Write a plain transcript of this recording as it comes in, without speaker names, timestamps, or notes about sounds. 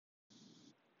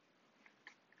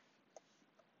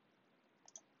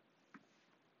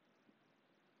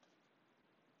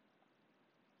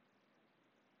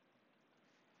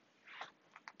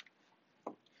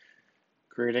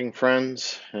Greeting,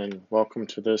 friends, and welcome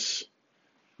to this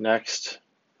next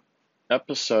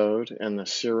episode in the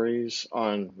series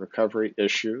on recovery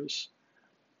issues.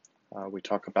 We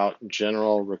talk about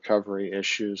general recovery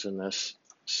issues in this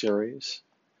series.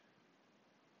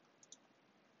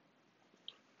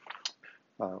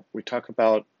 We talk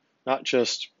about not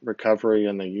just recovery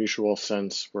in the usual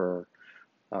sense where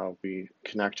we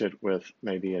connect it with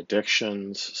maybe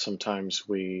addictions. Sometimes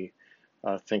we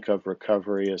think of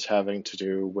recovery as having to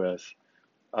do with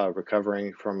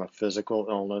recovering from a physical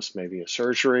illness, maybe a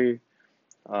surgery.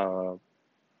 But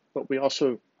we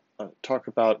also talk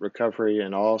about recovery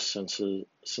in all senses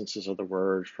of the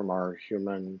word, from our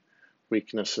human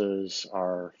weaknesses,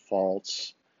 our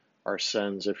faults, our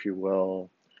sins, if you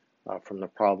will, from the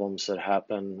problems that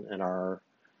happen in our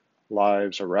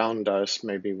lives around us.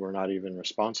 Maybe we're not even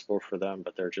responsible for them,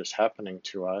 but they're just happening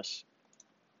to us.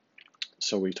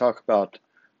 So we talk about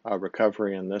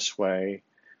recovery in this way,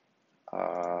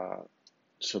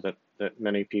 so that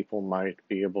many people might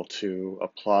be able to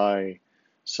apply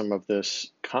some of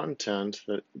this content,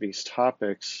 these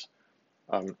topics,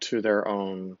 to their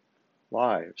own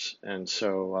lives. And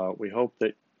so we hope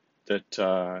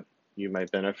that you may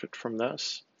benefit from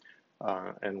this,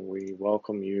 and we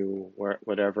welcome you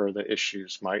whatever the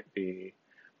issues might be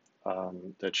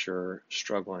that you're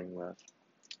struggling with.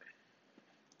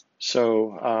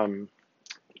 So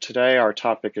today our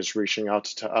topic is reaching out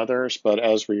to others, but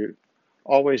as we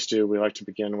always do, we like to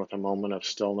begin with a moment of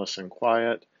stillness and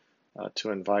quiet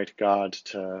to invite God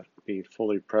to be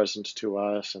fully present to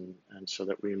us, and so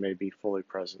that we may be fully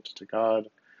present to God,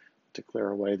 to clear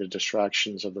away the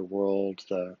distractions of the world,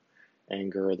 the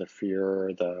anger, the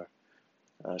fear, the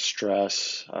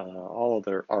stress, all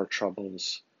of our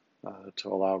troubles, to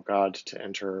allow God to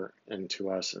enter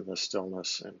into us in the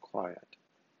stillness and quiet.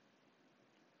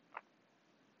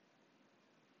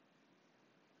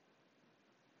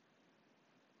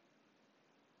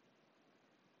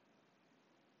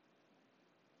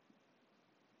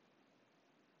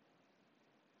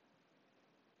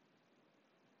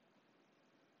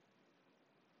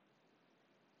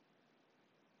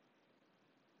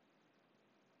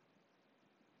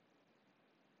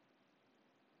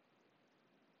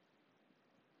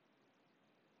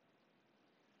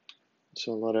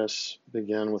 So let us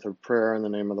begin with a prayer in the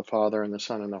name of the Father, and the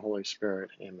Son, and the Holy Spirit.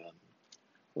 Amen.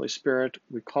 Holy Spirit,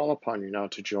 we call upon you now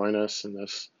to join us in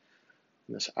this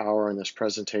hour, in this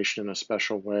presentation in a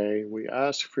special way. We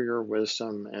ask for your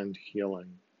wisdom and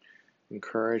healing.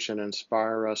 Encourage and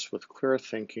inspire us with clear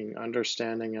thinking,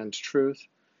 understanding, and truth,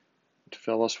 to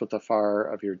fill us with the fire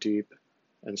of your deep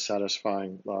and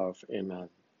satisfying love. Amen. In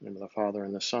the name of the Father,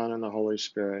 and the Son, and the Holy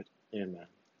Spirit. Amen.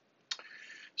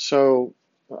 So,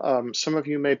 some of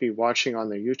you may be watching on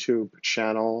the YouTube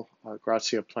channel,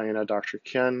 Grazia Plena, Dr.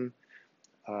 Ken,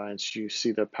 and you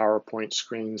see the PowerPoint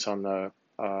screens on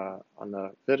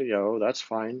the video. That's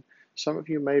fine. Some of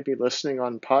you may be listening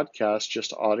on podcast,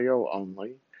 just audio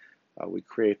only. We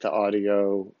create the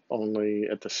audio only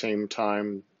at the same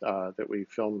time that we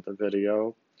film the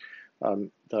video.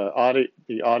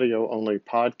 The audio only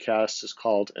podcast is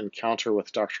called Encounter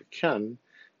with Dr. Ken,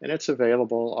 and it's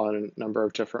available on a number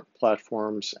of different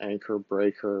platforms: Anchor,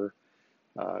 Breaker,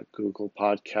 Google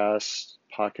Podcasts,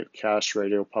 Pocket Cast,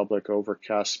 Radio Public,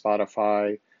 Overcast,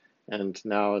 Spotify, and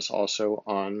now is also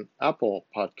on Apple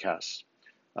Podcasts.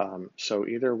 So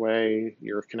either way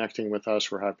you're connecting with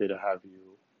us, we're happy to have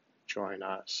you join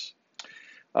us.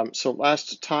 So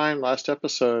last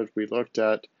episode, we looked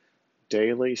at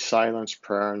daily silence,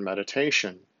 prayer, and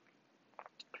meditation.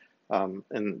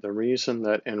 And the reason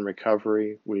that in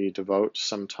recovery we devote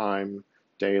some time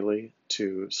daily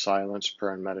to silence,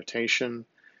 prayer, and meditation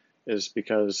is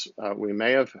because we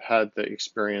may have had the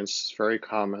experience, it's very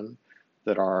common,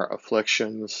 that our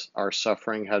afflictions, our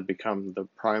suffering had become the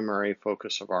primary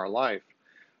focus of our life,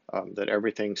 that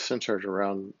everything centered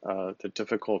around the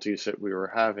difficulties that we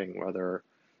were having, whether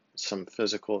some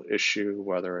physical issue,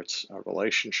 whether it's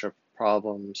relationship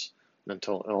problems,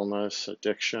 mental illness,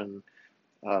 addiction,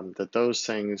 that those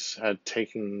things had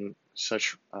taken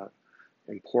such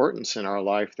importance in our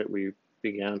life that we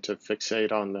began to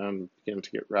fixate on them, began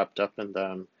to get wrapped up in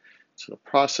them. So the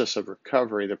process of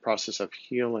recovery, the process of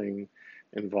healing,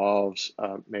 involves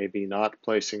maybe not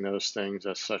placing those things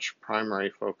as such primary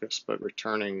focus, but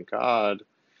returning God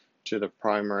to the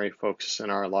primary focus in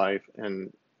our life.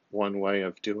 And one way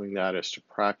of doing that is to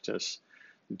practice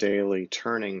daily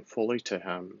turning fully to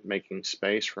Him, making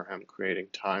space for Him, creating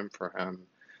time for Him,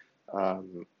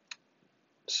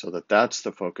 so that that's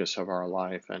the focus of our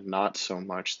life and not so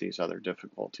much these other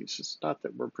difficulties. It's not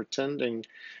that we're pretending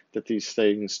that these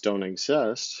things don't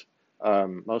exist.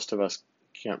 Most of us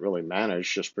can't really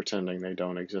manage just pretending they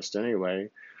don't exist anyway.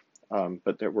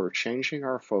 But that we're changing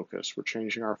our focus. We're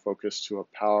changing our focus to a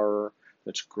power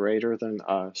that's greater than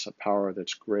us, a power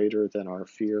that's greater than our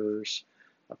fears,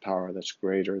 a power that's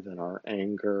greater than our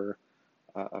anger,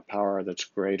 a power that's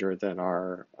greater than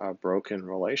our broken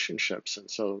relationships. And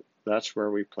so that's where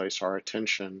we place our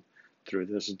attention through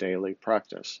this daily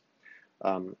practice.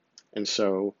 And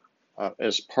so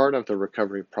as part of the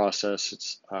recovery process,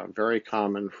 it's very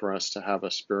common for us to have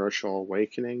a spiritual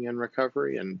awakening in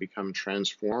recovery and become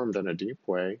transformed in a deep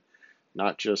way,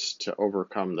 not just to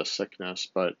overcome the sickness,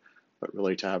 but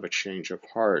really to have a change of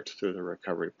heart through the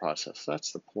recovery process.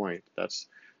 That's the point. That's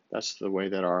the way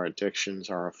that our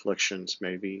addictions, our afflictions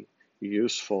may be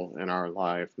useful in our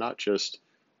life, not just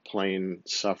plain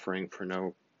suffering for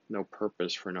no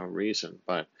purpose, for no reason,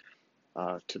 but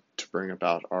to bring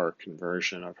about our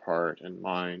conversion of heart and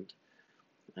mind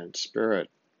and spirit.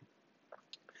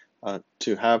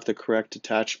 To have the correct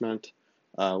attachment,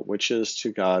 which is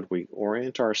to God, we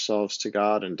orient ourselves to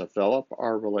God and develop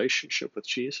our relationship with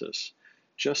Jesus,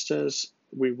 just as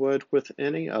we would with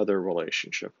any other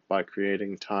relationship, by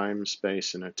creating time,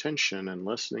 space, and attention and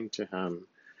listening to Him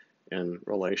in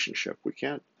relationship. We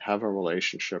can't have a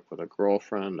relationship with a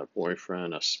girlfriend, a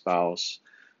boyfriend, a spouse,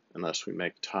 unless we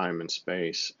make time and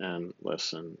space and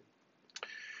listen.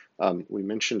 We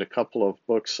mentioned a couple of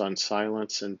books on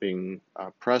silence and being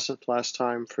present last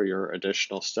time for your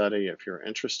additional study if you're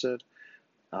interested.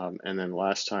 And then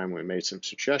last time we made some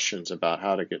suggestions about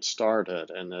how to get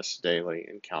started in this daily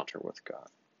encounter with God.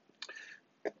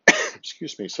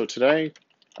 Excuse me. So today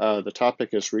the topic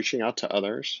is reaching out to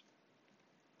others.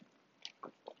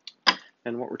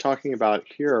 And what we're talking about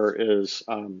here is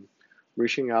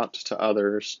reaching out to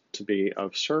others to be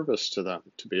of service to them,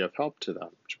 to be of help to them,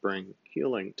 to bring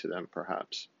healing to them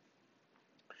perhaps.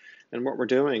 And what we're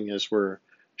doing is we're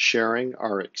sharing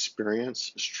our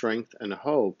experience, strength, and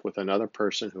hope with another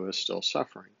person who is still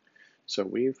suffering. So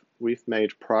we've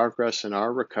made progress in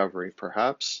our recovery.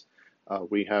 Perhaps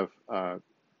we have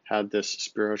had this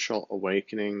spiritual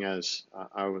awakening, as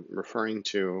I was referring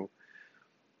to,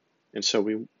 and so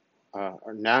we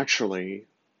are naturally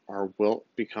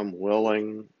become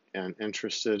willing and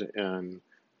interested in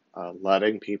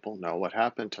letting people know what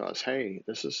happened to us. Hey,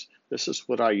 this is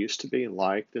what I used to be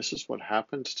like. This is what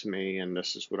happened to me, and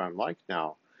this is what I'm like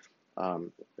now.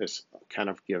 It's kind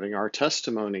of giving our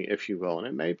testimony, if you will, and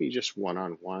it may be just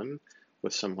one-on-one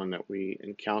with someone that we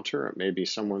encounter. It may be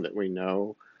someone that we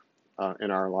know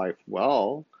in our life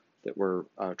well, that we're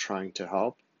trying to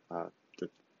help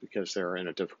because they're in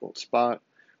a difficult spot.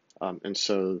 And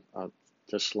so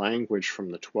this language from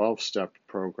the 12-step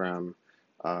program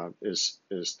is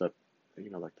the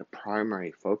like the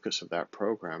primary focus of that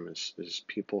program is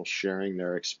people sharing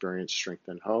their experience, strength,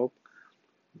 and hope,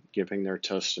 giving their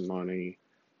testimony.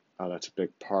 That's a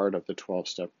big part of the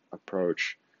 12-step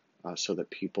approach, so that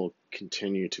people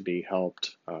continue to be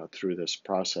helped through this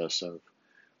process of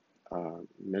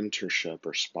mentorship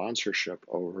or sponsorship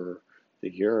over the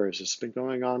years. It's been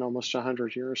going on almost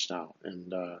 100 years now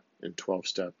in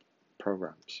 12-step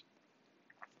programs.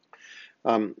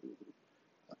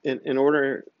 In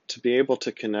order to be able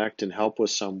to connect and help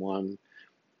with someone,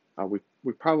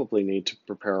 we probably need to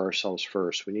prepare ourselves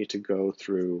first. We need to go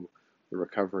through the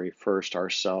recovery first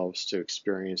ourselves to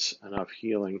experience enough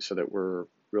healing so that we're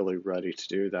really ready to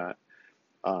do that.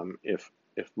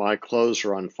 If my clothes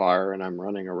are on fire and I'm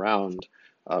running around,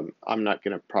 I'm not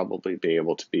going to probably be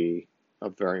able to be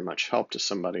of very much help to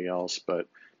somebody else. But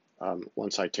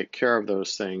once I take care of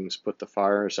those things, put the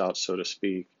fires out, so to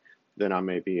speak, then I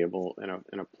may be able,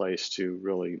 in a place to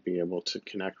really be able to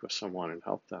connect with someone and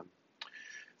help them.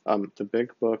 The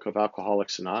Big Book of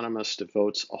Alcoholics Anonymous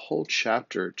devotes a whole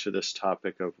chapter to this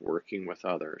topic of working with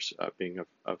others, being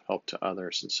of help to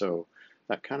others. And so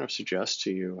that kind of suggests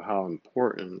to you how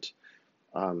important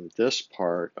this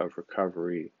part of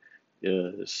recovery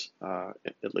is,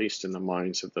 at least in the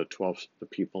minds of the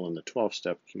people in the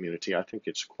 12-step community. I think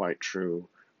it's quite true.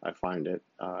 I find it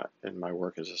in my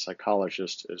work as a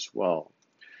psychologist as well.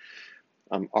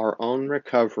 Our own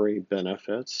recovery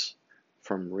benefits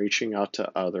from reaching out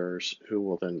to others who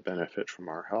will then benefit from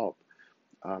our help.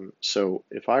 So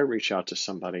if I reach out to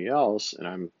somebody else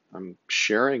and I'm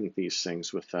sharing these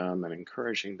things with them and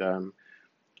encouraging them,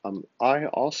 I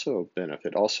also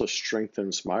benefit, also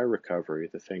strengthens my recovery.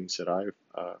 The things that I've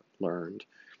learned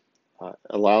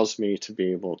allows me to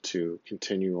be able to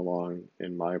continue along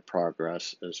in my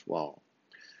progress as well.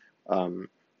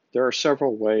 There are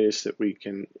several ways that we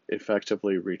can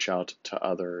effectively reach out to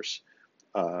others.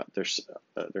 There's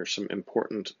some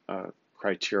important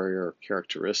criteria or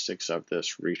characteristics of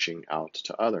this reaching out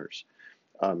to others.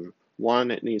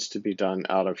 One, it needs to be done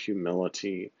out of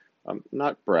humility,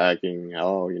 not bragging.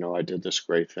 Oh, I did this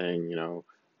great thing.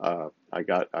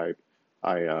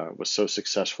 I was so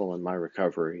successful in my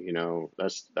recovery.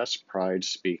 That's pride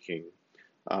speaking.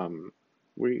 Um,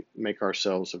 we make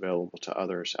ourselves available to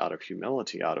others out of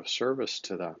humility, out of service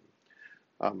to them.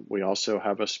 We also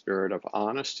have a spirit of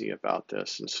honesty about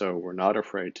this, and so we're not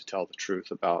afraid to tell the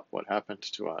truth about what happened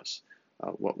to us,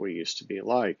 what we used to be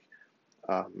like.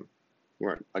 Um,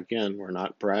 we're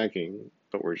not bragging,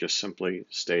 but we're just simply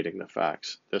stating the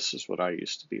facts. This is what I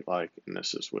used to be like, and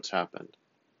this is what's happened.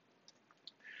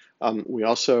 We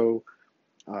also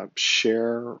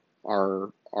share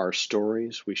our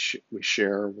stories. We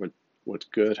share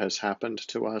what good has happened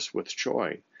to us with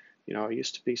joy. I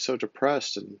used to be so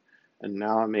depressed, and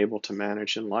now I'm able to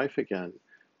manage in life again.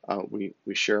 We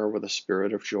share with a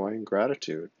spirit of joy and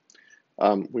gratitude.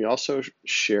 We also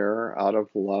share out of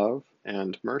love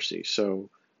and mercy. So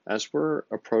as we're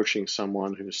approaching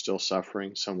someone who's still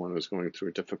suffering, someone who's going through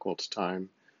a difficult time,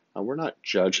 we're not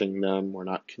judging them, we're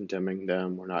not condemning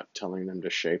them, we're not telling them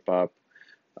to shape up,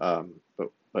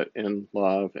 but in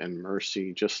love and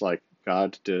mercy, just like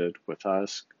God did with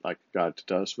us, like God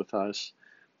does with us.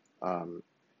 Um,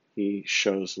 he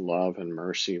shows love and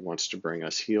mercy, wants to bring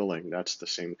us healing. That's the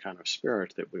same kind of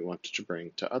spirit that we want to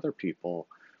bring to other people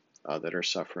that are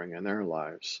suffering in their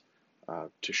lives,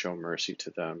 to show mercy to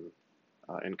them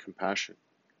and compassion.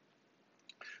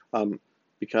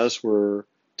 Because we're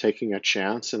taking a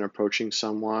chance in approaching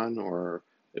someone, or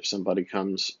if somebody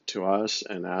comes to us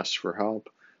and asks for help,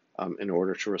 in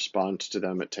order to respond to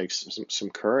them, it takes some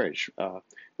courage.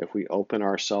 If we open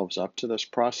ourselves up to this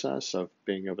process of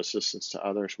being of assistance to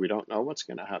others, we don't know what's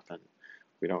going to happen.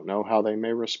 We don't know how they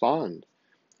may respond.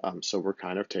 So we're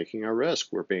kind of taking a risk.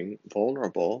 We're being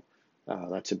vulnerable.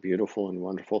 That's a beautiful and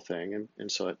wonderful thing.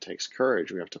 And so it takes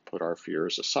courage. We have to put our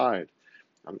fears aside.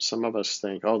 Some of us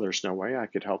think, oh, there's no way I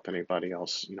could help anybody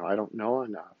else. I don't know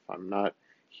enough. I'm not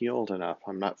healed enough.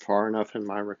 I'm not far enough in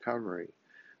my recovery.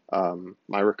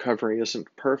 My recovery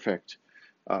isn't perfect.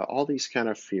 All these kind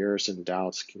of fears and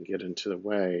doubts can get into the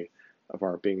way of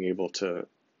our being able to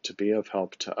be of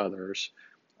help to others.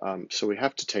 So we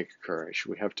have to take courage.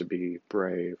 We have to be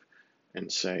brave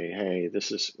and say, hey,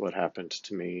 this is what happened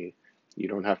to me. You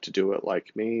don't have to do it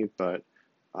like me, but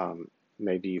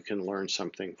maybe you can learn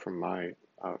something from my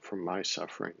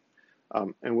suffering.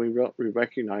 And we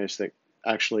recognize that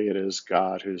actually it is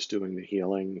God who's doing the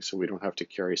healing, so we don't have to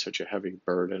carry such a heavy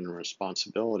burden and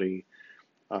responsibility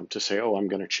to say, oh, I'm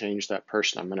going to change that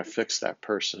person, I'm going to fix that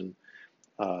person.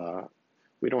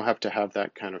 We don't have to have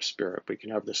that kind of spirit. We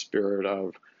can have the spirit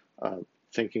of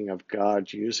thinking of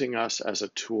God using us as a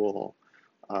tool.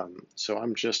 So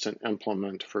I'm just an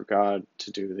implement for God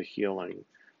to do the healing.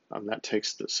 That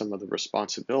takes some of the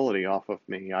responsibility off of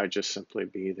me. I just simply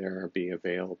be there, be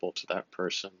available to that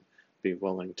person, be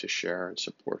willing to share and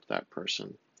support that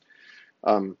person.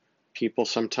 People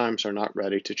sometimes are not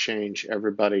ready to change.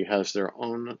 Everybody has their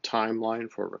own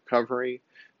timeline for recovery,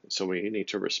 so we need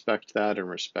to respect that and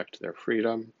respect their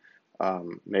freedom.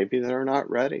 Maybe they're not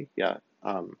ready yet.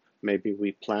 Maybe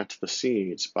we plant the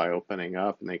seeds by opening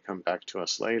up and they come back to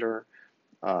us later.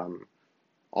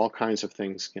 All kinds of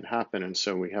things can happen, and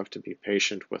so we have to be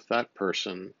patient with that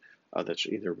person that's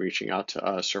either reaching out to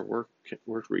us or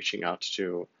we're reaching out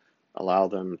to, allow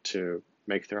them to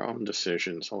make their own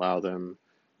decisions, allow them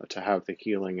to have the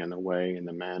healing in the way, in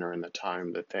the manner, and the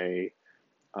time that they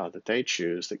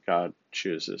choose, that God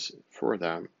chooses for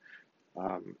them.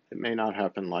 It may not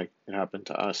happen like it happened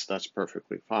to us. That's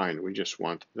perfectly fine. We just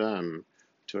want them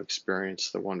to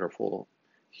experience the wonderful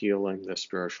healing, the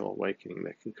spiritual awakening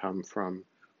that can come from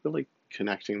really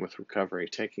connecting with recovery,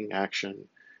 taking action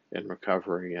in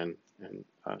recovery, and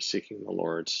seeking the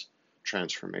Lord's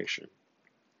transformation.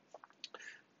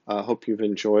 I hope you've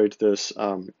enjoyed this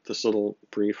little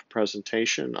brief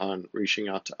presentation on reaching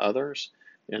out to others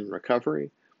in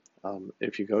recovery.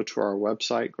 If you go to our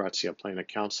website,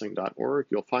 graziaplenacounseling.org,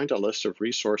 you'll find a list of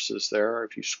resources there.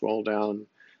 If you scroll down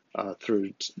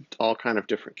through all kind of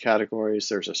different categories,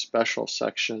 there's a special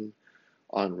section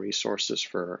on resources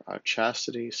for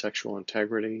chastity, sexual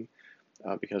integrity,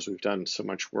 because we've done so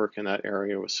much work in that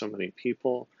area with so many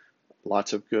people.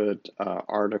 Lots of good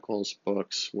articles,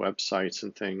 books, websites,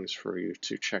 and things for you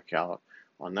to check out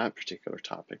on that particular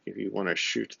topic. If you want to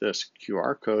shoot this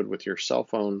QR code with your cell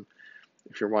phone,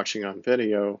 if you're watching on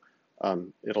video,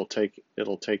 it'll take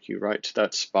you right to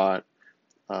that spot,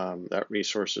 that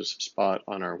resources spot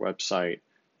on our website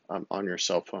on your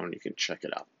cell phone. You can check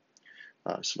it out.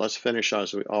 So let's finish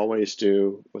as we always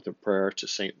do with a prayer to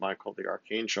Saint Michael the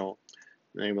Archangel.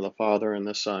 In the name of the Father, and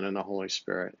the Son, and the Holy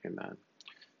Spirit. Amen.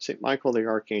 Saint Michael the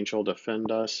Archangel, defend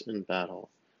us in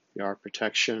battle. Be our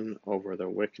protection over the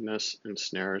wickedness and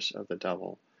snares of the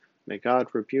devil. May God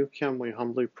rebuke him, we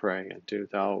humbly pray, and do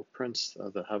thou, Prince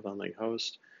of the heavenly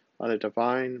host, by the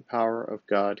divine power of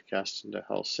God, cast into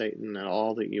hell Satan and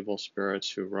all the evil spirits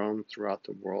who roam throughout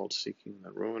the world seeking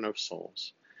the ruin of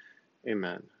souls.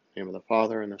 Amen. In the name of the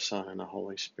Father, and the Son, and the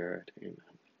Holy Spirit.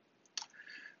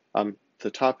 Amen. The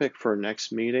topic for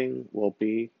next meeting will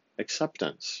be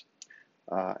acceptance.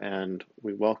 And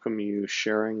we welcome you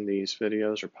sharing these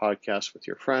videos or podcasts with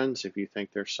your friends. If you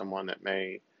think there's someone that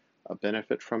may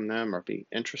benefit from them or be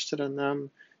interested in them,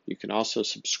 you can also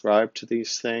subscribe to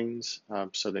these things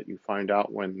so that you find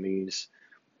out when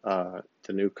the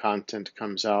new content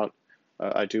comes out.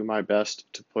 I do my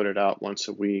best to put it out once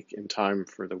a week in time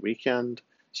for the weekend,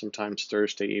 sometimes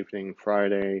Thursday evening,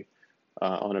 Friday.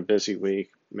 On a busy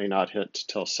week, may not hit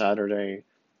till Saturday.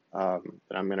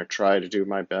 But I'm going to try to do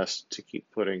my best to keep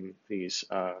putting these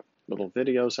little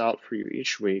videos out for you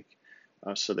each week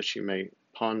so that you may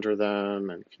ponder them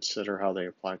and consider how they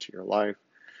apply to your life.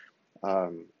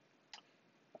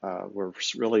 We're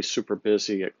really super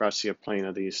busy at Gracia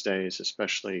Plena these days,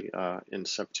 especially in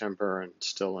September and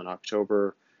still in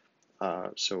October.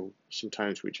 So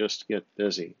sometimes we just get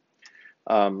busy.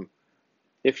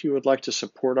 If you would like to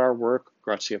support our work,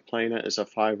 Gracia Plena is a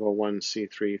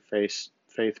 501c3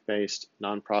 faith-based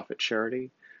nonprofit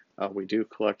charity. We do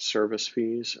collect service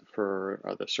fees for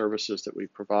the services that we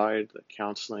provide, the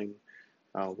counseling.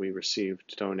 We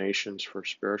received donations for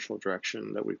spiritual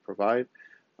direction that we provide,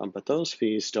 but those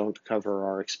fees don't cover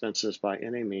our expenses by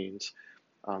any means.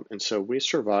 And so we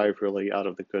survive really out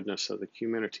of the goodness of the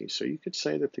community. So you could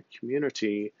say that the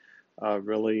community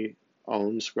really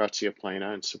owns Gracia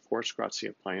Plena and supports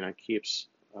Gracia Plena, keeps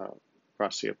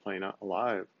Gracia Plena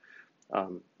alive.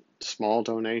 Small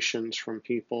donations from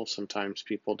people. Sometimes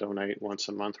people donate once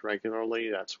a month regularly.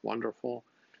 That's wonderful.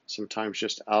 Sometimes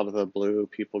just out of the blue,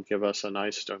 people give us a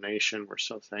nice donation. We're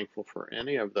so thankful for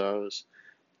any of those.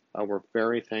 We're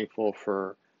very thankful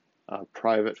for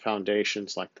private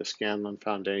foundations like the Scanlon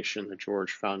Foundation, the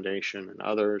George Foundation, and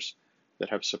others that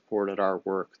have supported our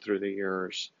work through the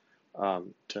years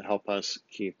to help us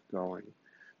keep going.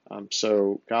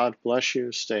 So God bless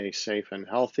you. Stay safe and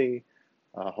healthy.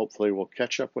 Hopefully we'll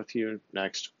catch up with you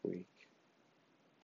next week.